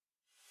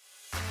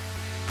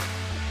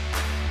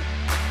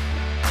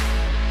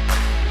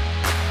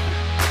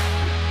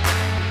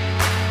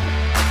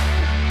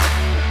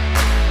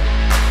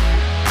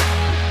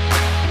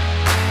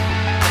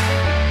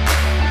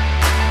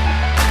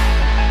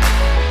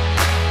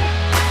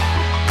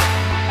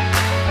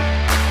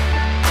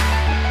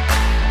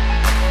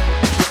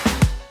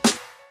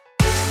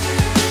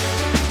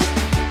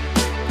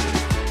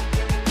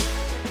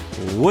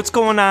What's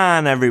going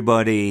on,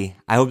 everybody?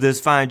 I hope this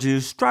finds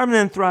you striving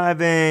and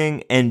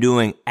thriving and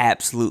doing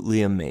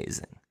absolutely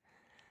amazing.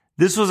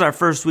 This was our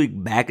first week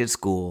back at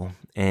school,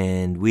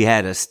 and we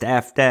had a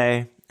staff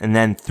day and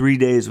then 3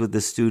 days with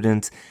the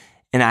students.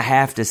 And I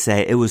have to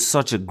say, it was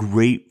such a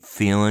great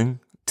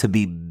feeling to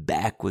be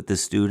back with the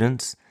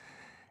students.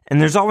 And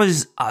there's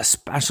always a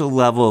special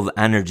level of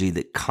energy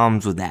that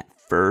comes with that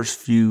first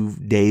few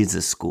days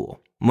of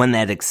school, when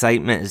that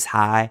excitement is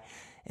high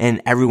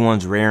and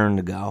everyone's raring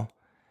to go.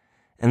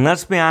 And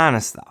let's be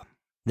honest though,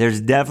 there's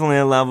definitely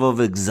a level of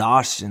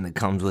exhaustion that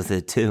comes with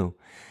it too.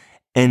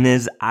 And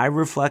as I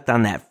reflect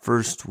on that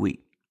first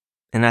week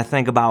and I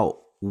think about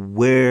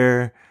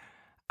where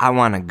I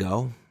want to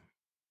go,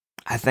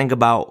 I think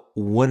about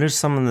what are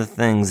some of the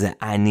things that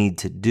I need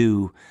to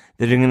do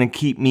that are going to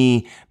keep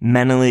me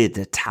mentally at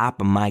the top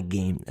of my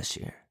game this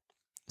year.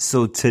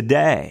 So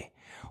today,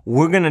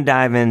 we're going to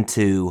dive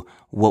into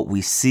what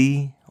we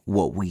see,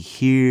 what we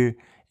hear,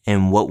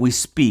 and what we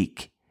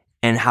speak,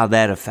 and how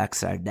that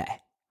affects our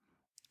day.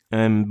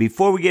 And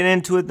before we get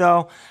into it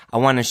though, I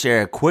want to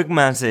share a quick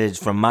message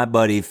from my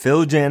buddy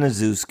Phil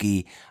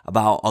Januszewski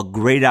about a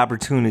great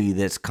opportunity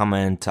that's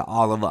coming to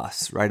all of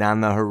us right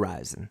on the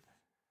horizon.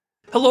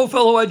 Hello,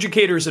 fellow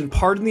educators, and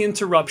pardon the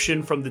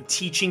interruption from the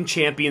Teaching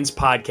Champions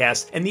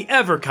podcast and the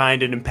ever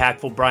kind and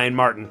impactful Brian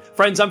Martin.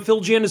 Friends, I'm Phil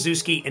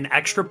Januszewski, an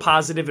extra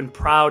positive and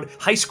proud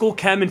high school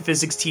chem and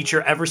physics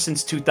teacher ever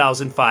since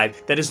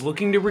 2005 that is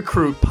looking to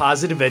recruit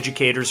positive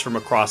educators from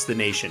across the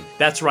nation.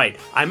 That's right,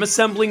 I'm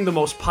assembling the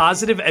most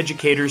positive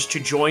educators to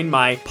join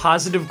my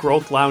Positive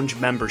Growth Lounge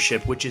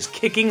membership, which is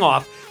kicking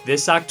off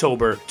this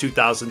October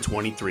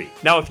 2023.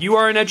 Now, if you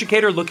are an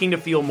educator looking to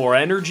feel more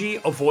energy,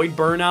 avoid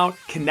burnout,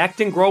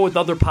 connect and grow with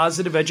other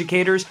positive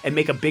educators, and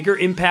make a bigger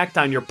impact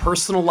on your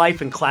personal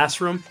life and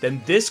classroom,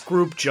 then this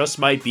group just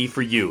might be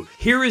for you.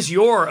 Here is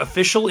your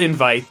official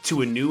invite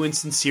to a new and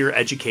sincere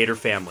educator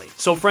family.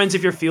 So friends,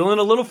 if you're feeling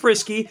a little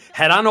frisky,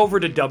 head on over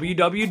to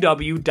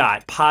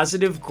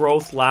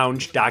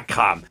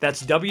www.positivegrowthlounge.com.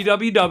 That's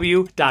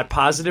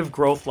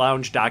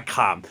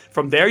www.positivegrowthlounge.com.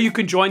 From there, you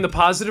can join the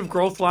Positive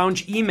Growth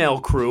Lounge email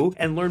crew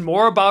and learn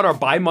more about our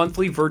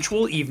bi-monthly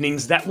virtual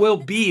evenings that will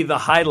be the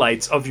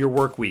highlights of your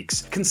work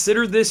weeks.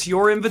 Consider this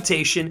your invitation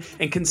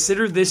and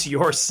consider this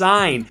your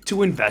sign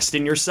to invest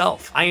in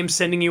yourself. I am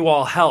sending you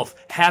all health,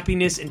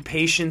 happiness, and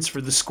patience for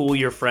the school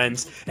year,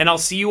 friends, and I'll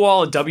see you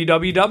all at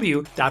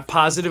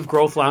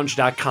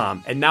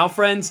www.positivegrowthlounge.com. And now,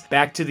 friends,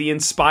 back to the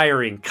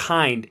inspiring,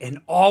 kind, and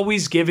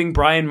always giving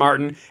Brian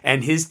Martin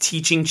and his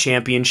Teaching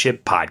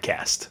Championship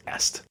podcast.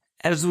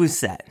 As we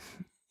said,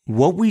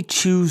 what we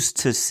choose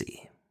to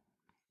see,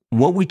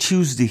 what we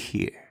choose to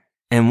hear,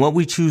 and what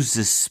we choose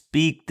to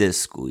speak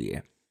this school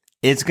year,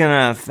 it's going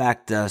to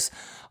affect us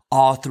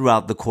all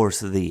throughout the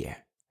course of the year.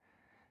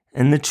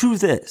 And the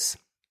truth is,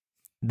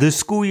 the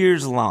school year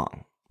is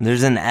long.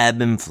 There's an ebb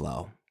and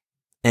flow.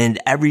 And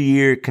every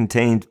year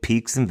contains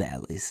peaks and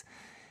valleys.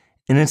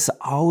 And it's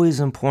always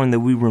important that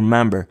we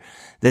remember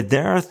that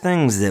there are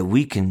things that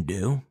we can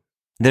do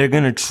that are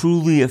going to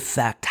truly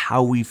affect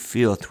how we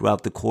feel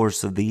throughout the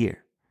course of the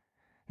year.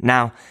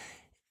 Now,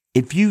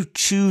 if you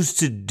choose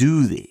to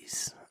do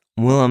these,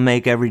 will it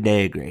make every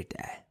day a great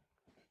day?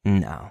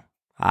 No,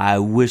 I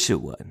wish it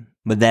would,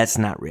 but that's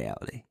not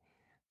reality.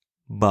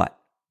 But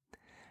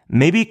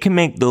maybe it can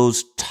make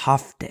those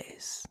tough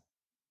days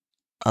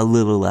a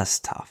little less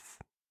tough.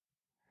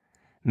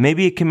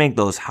 Maybe it can make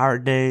those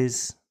hard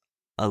days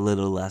a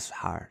little less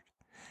hard.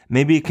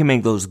 Maybe it can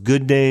make those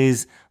good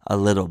days a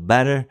little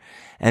better.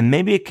 And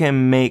maybe it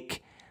can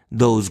make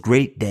those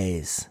great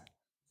days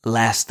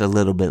last a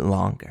little bit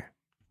longer.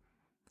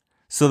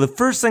 So the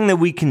first thing that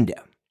we can do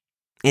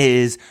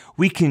is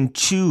we can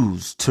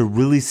choose to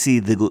really see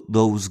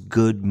those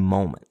good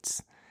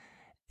moments.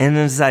 And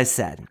as I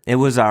said, it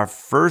was our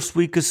first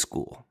week of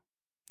school.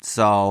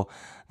 So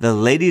the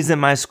ladies at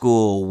my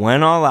school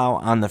went all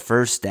out on the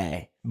first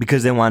day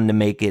because they wanted to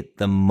make it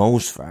the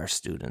most for our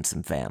students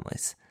and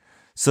families.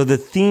 So the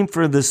theme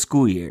for the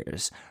school year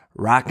is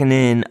rocking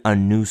in a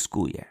new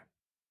school year.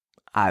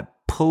 I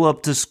pull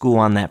up to school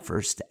on that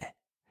first day.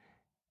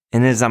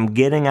 And as I'm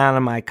getting out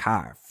of my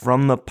car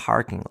from the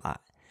parking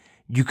lot,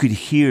 you could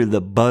hear the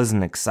buzz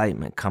and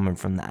excitement coming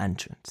from the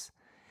entrance.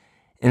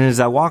 And as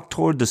I walked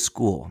toward the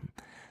school,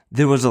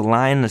 there was a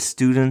line of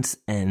students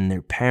and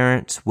their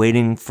parents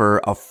waiting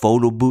for a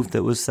photo booth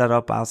that was set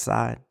up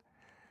outside.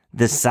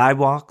 The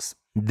sidewalks,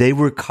 they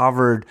were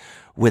covered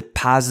with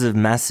positive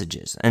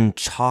messages and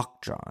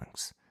chalk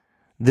drawings.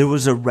 There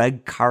was a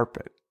red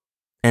carpet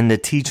and the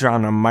teacher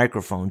on a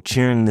microphone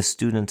cheering the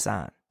students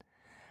on.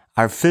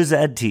 Our phys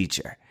ed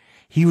teacher,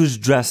 he was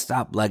dressed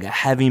up like a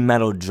heavy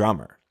metal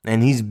drummer,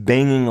 and he's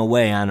banging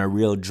away on a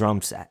real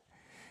drum set.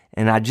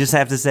 And I just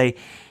have to say,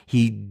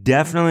 he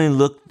definitely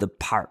looked the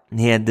part.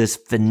 He had this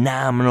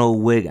phenomenal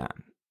wig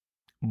on.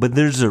 But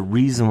there's a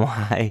reason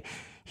why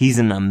he's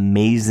an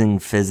amazing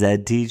phys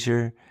ed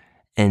teacher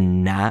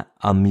and not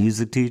a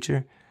music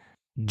teacher.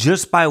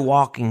 Just by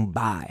walking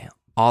by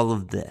all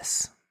of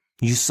this,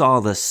 You saw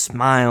the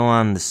smile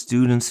on the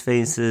students'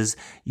 faces.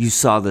 You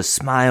saw the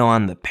smile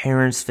on the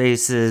parents'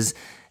 faces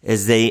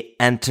as they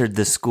entered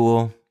the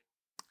school.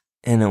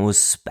 And it was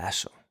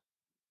special.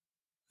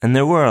 And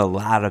there were a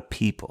lot of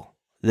people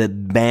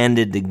that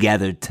banded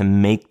together to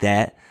make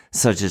that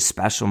such a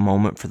special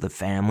moment for the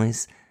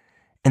families.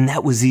 And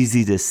that was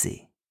easy to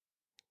see.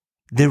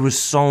 There was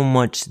so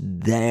much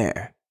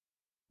there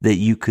that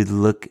you could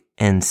look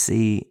and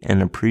see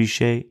and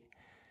appreciate.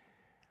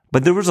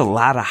 But there was a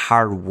lot of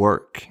hard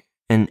work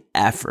and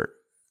effort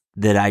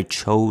that I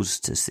chose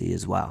to see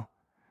as well.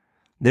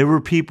 There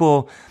were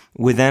people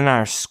within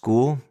our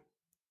school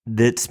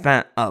that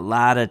spent a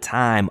lot of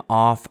time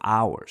off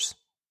hours,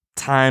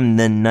 time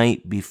the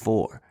night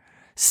before,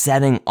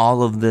 setting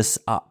all of this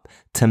up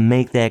to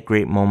make that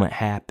great moment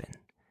happen.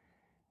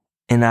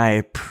 And I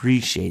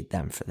appreciate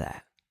them for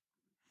that.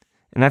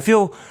 And I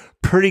feel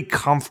pretty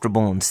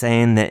comfortable in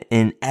saying that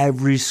in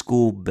every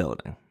school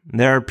building,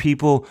 there are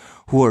people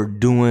who are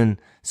doing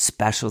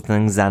special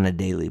things on a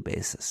daily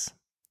basis.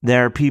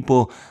 There are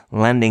people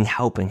lending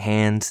helping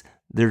hands.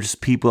 There's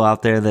people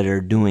out there that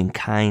are doing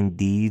kind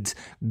deeds,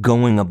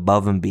 going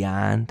above and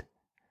beyond.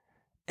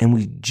 And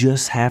we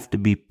just have to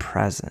be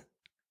present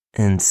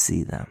and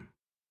see them.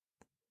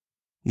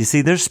 You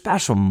see, there's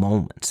special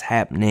moments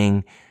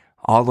happening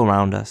all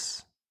around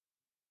us.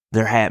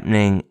 They're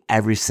happening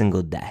every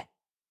single day.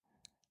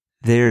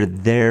 They're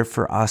there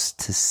for us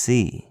to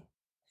see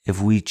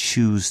if we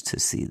choose to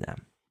see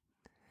them.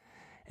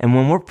 And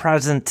when we're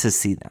present to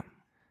see them,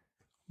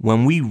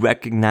 when we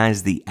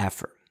recognize the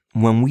effort,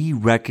 when we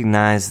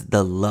recognize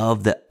the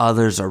love that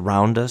others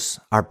around us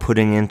are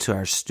putting into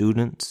our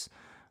students,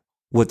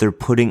 what they're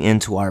putting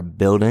into our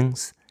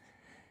buildings,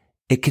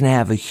 it can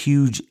have a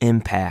huge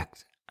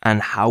impact on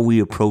how we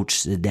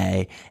approach the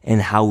day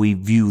and how we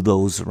view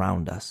those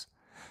around us.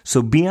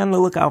 So be on the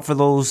lookout for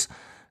those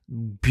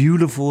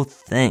beautiful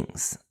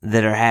things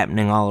that are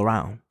happening all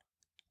around.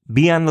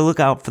 Be on the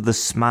lookout for the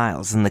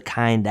smiles and the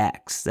kind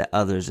acts that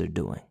others are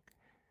doing.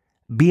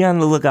 Be on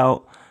the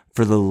lookout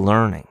for the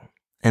learning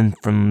and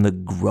from the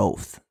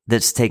growth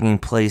that's taking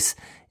place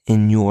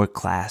in your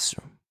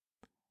classroom.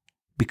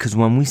 Because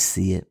when we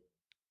see it,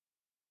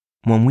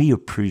 when we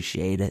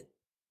appreciate it,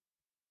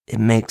 it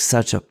makes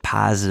such a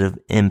positive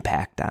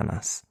impact on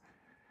us.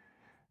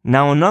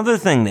 Now, another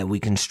thing that we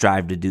can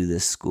strive to do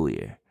this school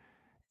year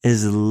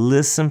is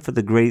listen for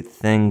the great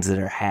things that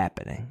are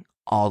happening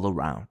all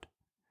around.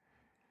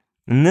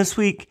 And this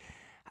week,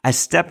 I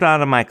stepped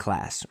out of my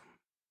classroom,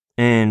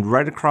 and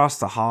right across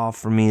the hall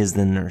from me is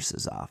the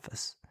nurse's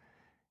office.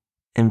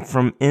 And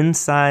from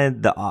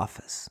inside the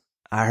office,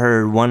 I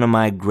heard one of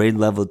my grade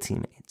level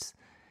teammates,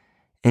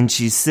 and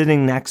she's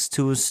sitting next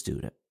to a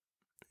student,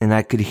 and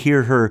I could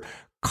hear her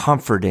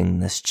comforting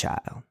this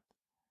child.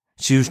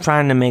 She was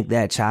trying to make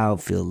that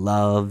child feel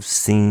loved,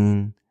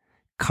 seen,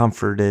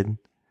 comforted.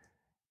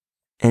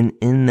 And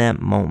in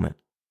that moment,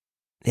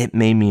 it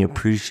made me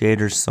appreciate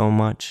her so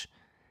much,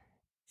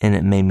 and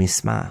it made me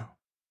smile.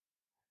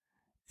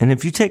 And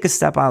if you take a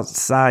step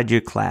outside your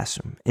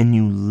classroom and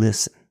you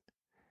listen,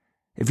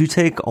 if you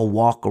take a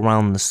walk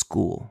around the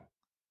school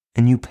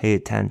and you pay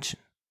attention,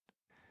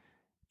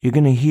 you're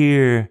going to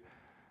hear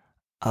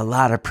a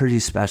lot of pretty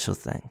special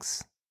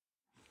things.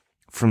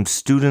 From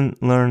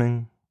student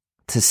learning,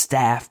 to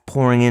staff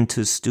pouring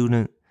into a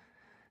student,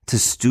 to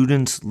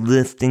students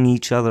lifting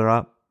each other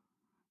up,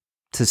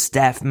 to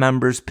staff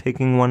members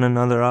picking one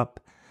another up.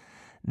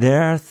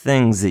 There are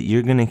things that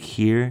you're going to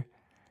hear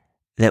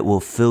that will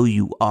fill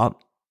you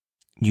up.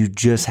 You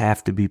just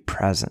have to be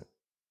present.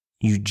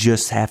 You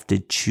just have to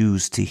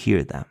choose to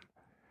hear them.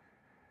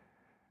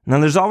 Now,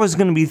 there's always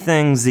going to be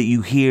things that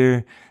you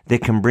hear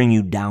that can bring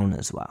you down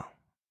as well.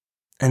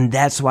 And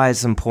that's why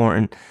it's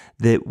important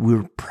that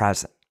we're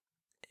present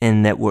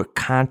and that we're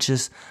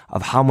conscious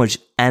of how much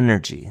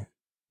energy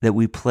that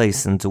we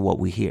place into what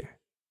we hear.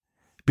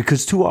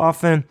 Because too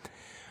often,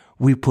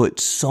 we put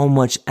so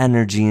much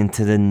energy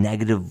into the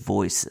negative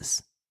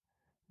voices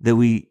that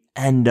we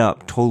end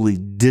up totally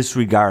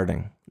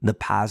disregarding the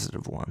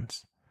positive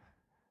ones.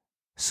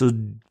 So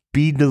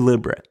be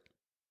deliberate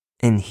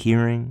in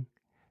hearing,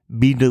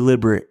 be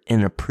deliberate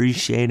in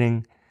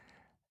appreciating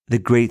the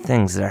great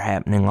things that are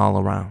happening all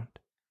around.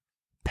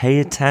 Pay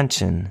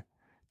attention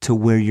to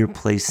where you're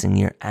placing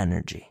your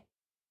energy.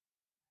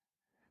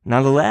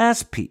 Now, the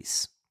last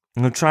piece,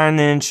 we're trying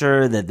to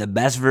ensure that the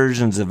best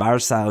versions of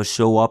ourselves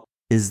show up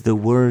is the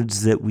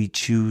words that we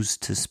choose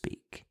to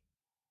speak.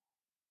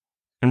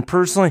 And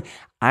personally,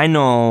 I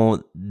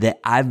know that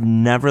I've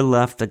never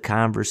left a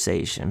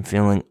conversation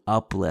feeling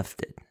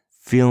uplifted,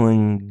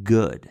 feeling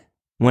good,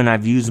 when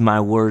I've used my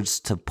words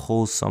to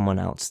pull someone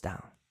else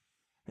down.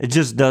 It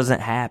just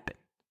doesn't happen.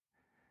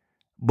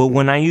 But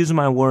when I use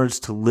my words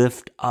to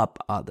lift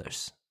up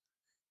others,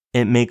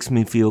 it makes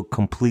me feel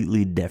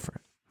completely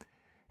different.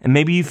 And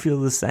maybe you feel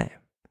the same.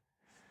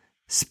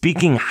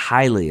 Speaking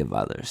highly of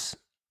others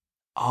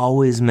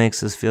always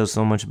makes us feel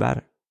so much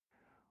better.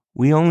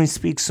 We only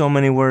speak so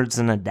many words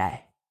in a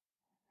day.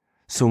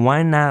 So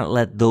why not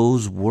let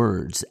those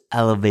words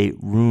elevate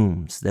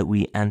rooms that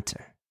we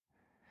enter?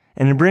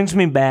 And it brings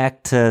me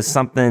back to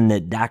something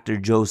that Dr.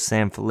 Joe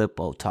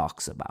Sanfilippo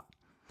talks about.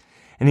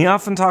 And he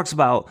often talks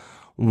about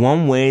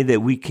one way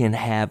that we can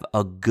have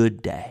a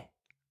good day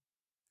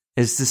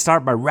is to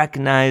start by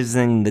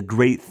recognizing the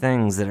great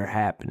things that are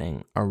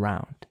happening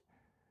around.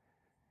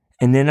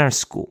 And in our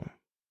school,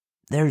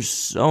 there's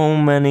so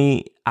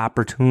many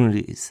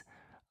opportunities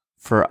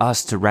for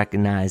us to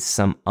recognize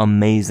some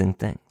amazing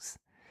things.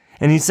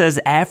 And he says,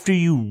 after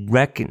you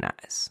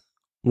recognize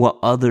what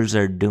others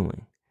are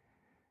doing,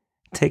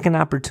 take an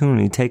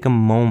opportunity, take a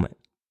moment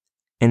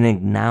and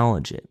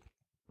acknowledge it.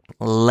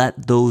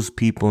 Let those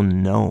people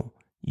know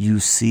you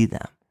see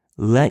them.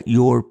 Let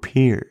your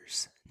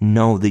peers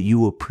know that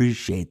you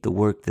appreciate the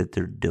work that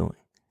they're doing.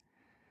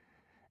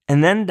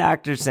 And then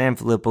Dr.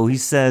 Sanfilippo, he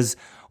says,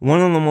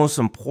 one of the most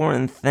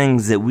important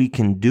things that we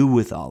can do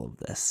with all of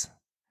this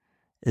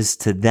is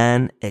to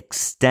then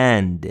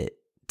extend it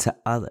to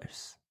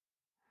others.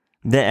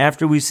 That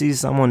after we see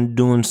someone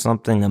doing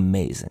something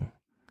amazing,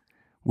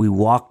 we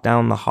walk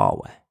down the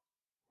hallway.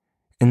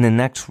 In the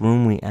next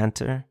room we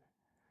enter,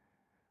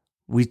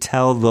 we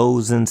tell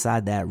those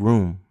inside that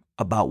room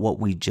about what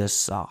we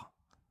just saw.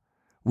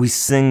 We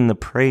sing the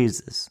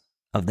praises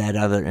of that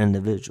other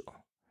individual.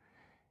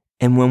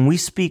 And when we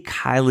speak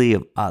highly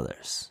of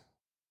others,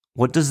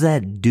 what does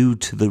that do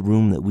to the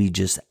room that we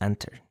just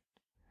entered?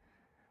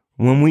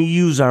 When we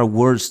use our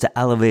words to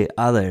elevate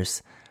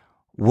others,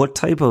 what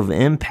type of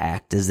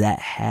impact is that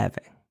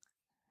having?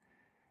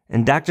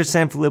 And Dr.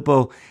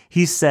 Sanfilippo,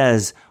 he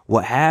says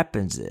what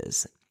happens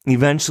is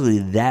eventually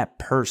that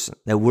person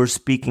that we're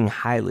speaking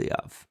highly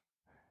of,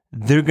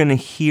 they're going to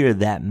hear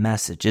that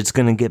message. It's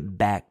going to get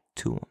back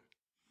to them.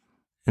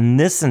 And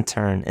this in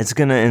turn, it's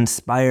going to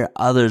inspire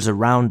others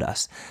around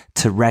us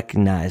to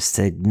recognize,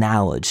 to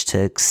acknowledge, to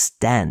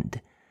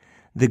extend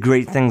the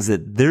great things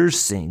that they're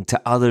seeing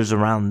to others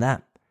around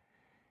them.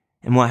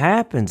 And what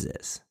happens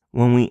is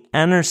when we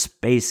enter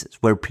spaces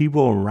where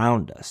people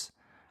around us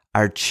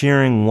are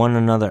cheering one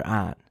another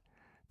on,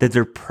 that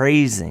they're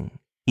praising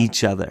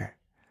each other,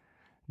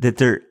 that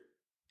they're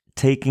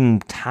taking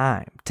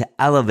time to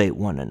elevate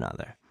one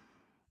another,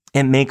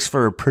 it makes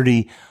for a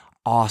pretty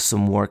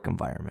awesome work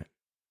environment.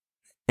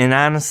 And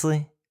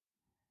honestly,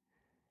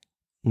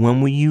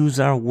 when we use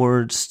our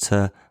words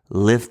to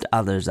lift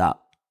others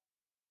up,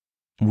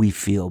 we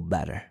feel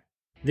better.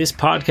 This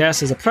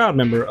podcast is a proud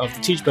member of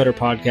the Teach Better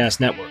Podcast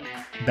Network.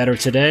 Better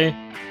today,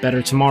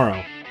 better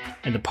tomorrow,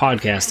 and the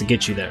podcast to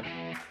get you there.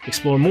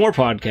 Explore more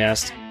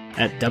podcasts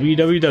at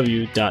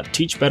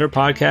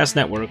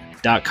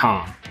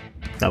www.teachbetterpodcastnetwork.com.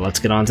 Now let's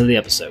get on to the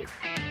episode.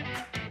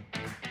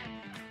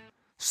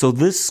 So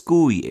this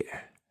school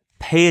year,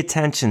 pay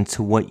attention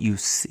to what you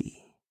see.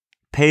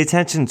 Pay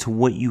attention to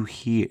what you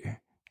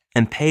hear.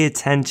 And pay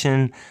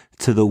attention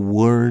to the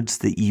words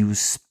that you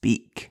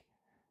speak.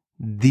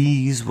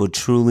 These will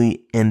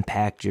truly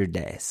impact your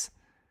days.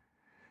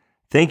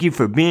 Thank you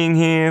for being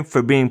here,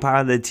 for being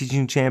part of the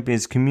Teaching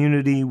Champions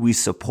community. We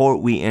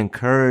support, we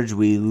encourage,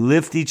 we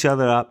lift each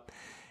other up.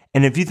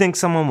 And if you think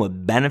someone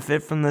would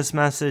benefit from this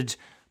message,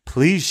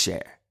 please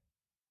share.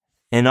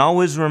 And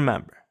always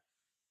remember,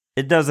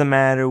 it doesn't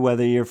matter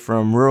whether you're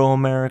from rural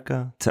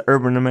America to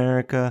urban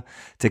America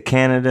to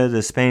Canada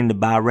to Spain to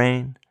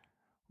Bahrain.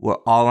 We're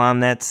all on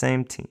that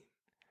same team.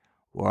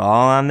 We're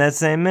all on that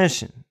same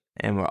mission.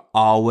 And we're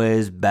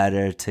always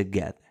better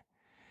together.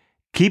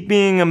 Keep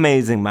being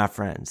amazing, my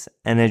friends.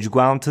 And as you go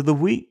out into the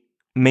week,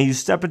 may you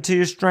step into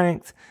your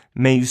strength.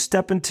 May you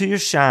step into your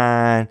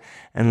shine.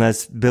 And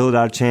let's build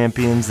our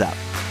champions up.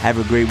 Have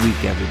a great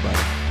week,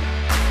 everybody.